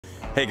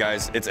Hey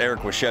guys, it's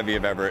Eric with Chevy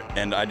of Everett,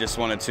 and I just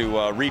wanted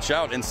to reach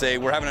out and say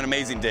we're having an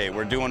amazing day.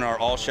 We're doing our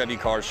all Chevy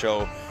car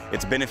show.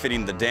 It's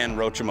benefiting the Dan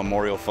Rocha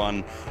Memorial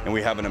Fund, and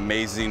we have an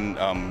amazing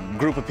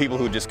group of people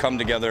who just come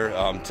together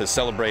to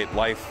celebrate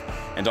life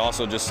and to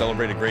also just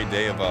celebrate a great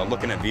day of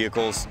looking at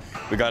vehicles.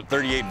 We got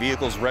 38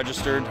 vehicles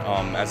registered.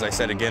 As I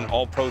said again,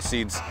 all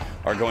proceeds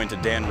are going to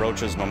Dan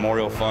Rocha's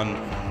Memorial Fund.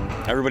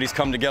 Everybody's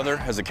come together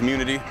as a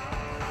community.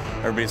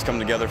 Everybody's come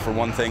together for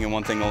one thing and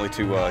one thing only,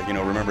 to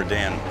remember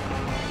Dan.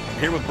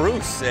 Here with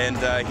Bruce, and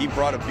he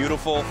brought a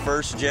beautiful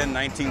first-gen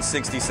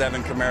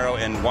 1967 Camaro.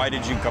 And why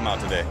did you come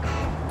out today?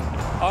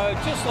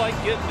 Just like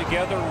getting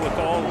together with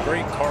all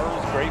great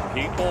cars, great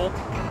people,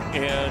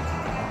 and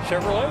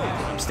Chevrolet.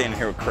 I'm standing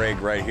here with Craig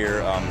right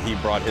here. He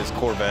brought his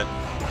Corvette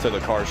to the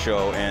car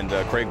show. And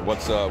Craig,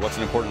 what's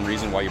an important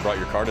reason why you brought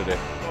your car today?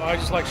 Well, I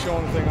just like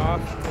showing the thing off.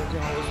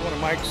 It was one of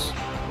Mike's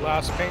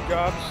last paint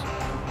jobs,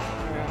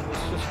 and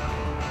it's just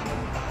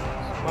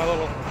my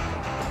little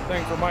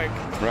thing for Mike.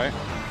 Right.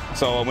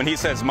 So when he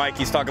says Mike,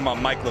 he's talking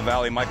about Mike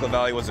LaValle. Mike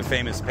LaValle was a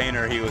famous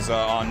painter. He was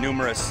on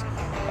numerous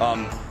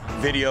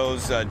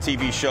videos,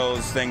 TV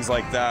shows, things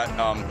like that.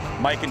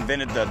 Mike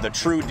invented the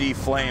True D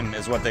flame,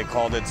 is what they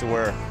called it, to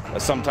where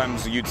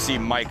sometimes you'd see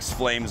Mike's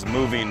flames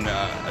moving,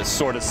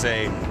 sort of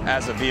say,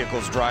 as a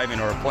vehicle's driving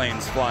or a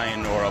plane's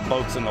flying or a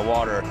boat's in the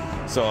water.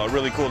 So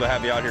really cool to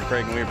have you out here,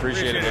 Craig, and we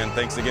appreciate it, man.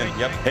 Thanks again.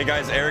 Yep. Hey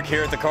guys, Eric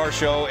here at the car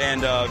show,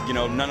 and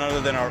none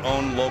other than our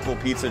own local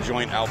pizza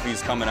joint,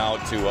 Alfie's, coming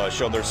out to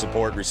show their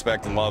support,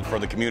 respect, and love for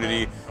the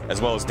community,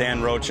 as well as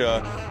Dan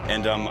Rocha.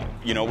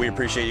 And we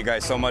appreciate you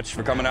guys so much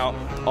for coming out.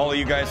 All of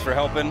you guys for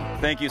helping.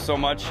 Thank you so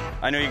much.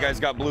 I know you guys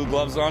got blue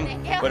gloves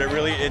on, but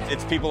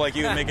it's people like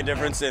you that make a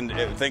difference. And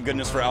thank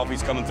goodness for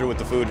Alfie's coming through with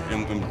the food,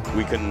 and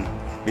we couldn't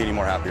be any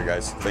more happier,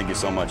 guys. Thank you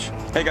so much.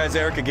 Hey guys,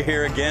 Eric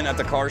here again at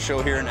the car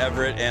show here in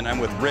Everett, and I'm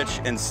with Rich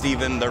and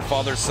Steven, their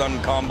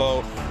father-son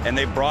combo, and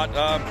they brought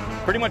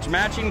pretty much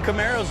matching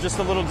Camaros, just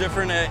a little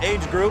different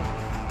age group.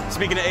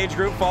 Speaking of age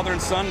group, father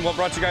and son, what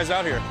brought you guys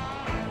out here?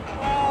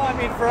 Well, I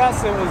mean, for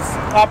us, it was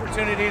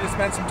opportunity to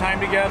spend some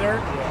time together,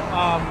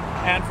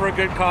 and for a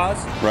good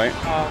cause. Right.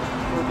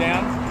 For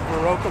Dan,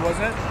 for Rocha,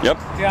 wasn't it? Yep.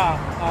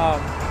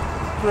 Yeah.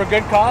 For a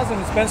good cause,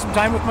 and to spend some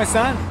time with my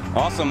son.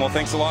 Awesome. Well,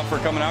 thanks a lot for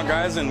coming out,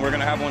 guys, and we're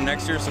going to have one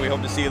next year, so we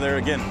hope to see you there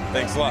again.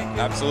 Thanks a lot.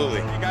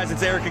 Absolutely. Hey guys,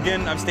 it's Eric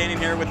again. I'm standing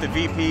here with the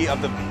VP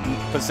of the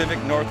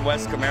Pacific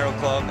Northwest Camaro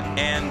Club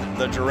and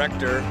the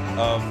director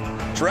of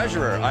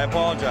Treasurer. I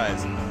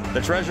apologize.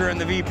 The Treasurer and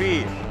the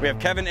VP. We have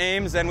Kevin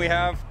Ames and we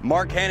have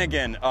Mark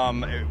Hannigan.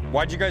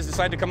 Why'd you guys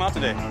decide to come out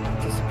today?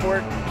 To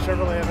support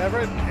Chevrolet of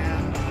Everett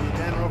and the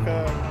Dan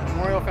Rocha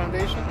Memorial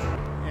Foundation,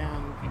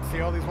 and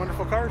see all these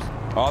wonderful cars.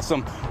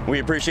 Awesome. We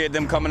appreciate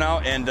them coming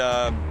out, and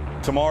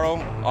tomorrow,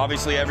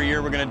 obviously every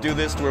year we're going to do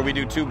this to where we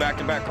do 2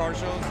 back-to-back car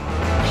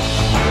shows.